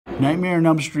Nightmare on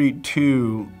Elm Street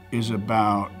 2 is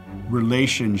about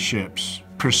relationships,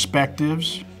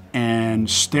 perspectives, and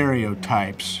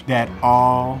stereotypes that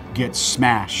all get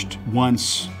smashed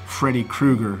once Freddy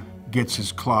Krueger gets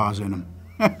his claws in them.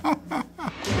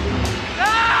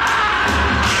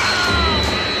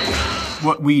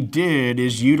 What we did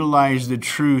is utilize the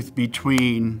truth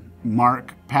between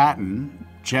Mark Patton,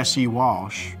 Jesse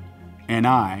Walsh, and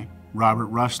I, Robert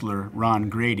Rusler, Ron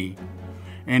Grady,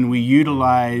 and we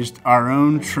utilized our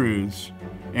own truths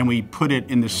and we put it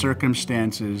in the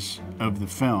circumstances of the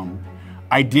film.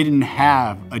 I didn't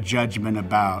have a judgment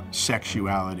about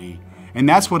sexuality. And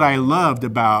that's what I loved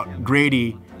about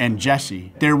Grady and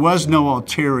Jesse. There was no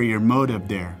ulterior motive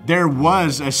there. There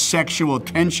was a sexual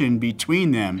tension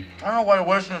between them. I don't know why you're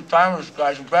wasting time with this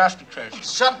guy's a basket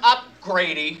case. Shut up,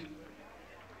 Grady.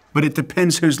 But it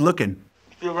depends who's looking.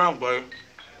 See you around, buddy.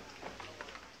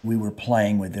 We were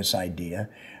playing with this idea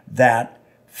that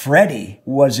Freddy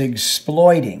was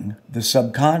exploiting the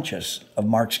subconscious of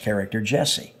Mark's character,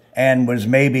 Jesse, and was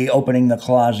maybe opening the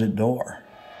closet door.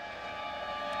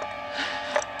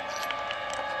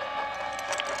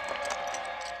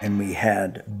 And we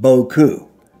had beaucoup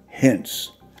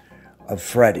hints of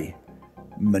Freddy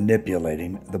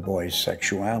manipulating the boy's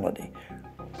sexuality,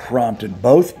 prompted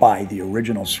both by the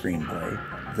original screenplay,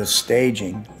 the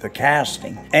staging, the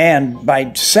casting, and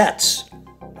by sets,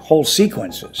 whole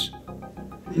sequences.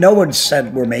 No one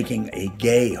said we're making a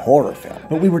gay horror film,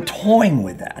 but we were toying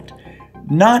with that,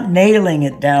 not nailing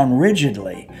it down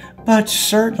rigidly, but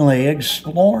certainly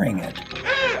exploring it.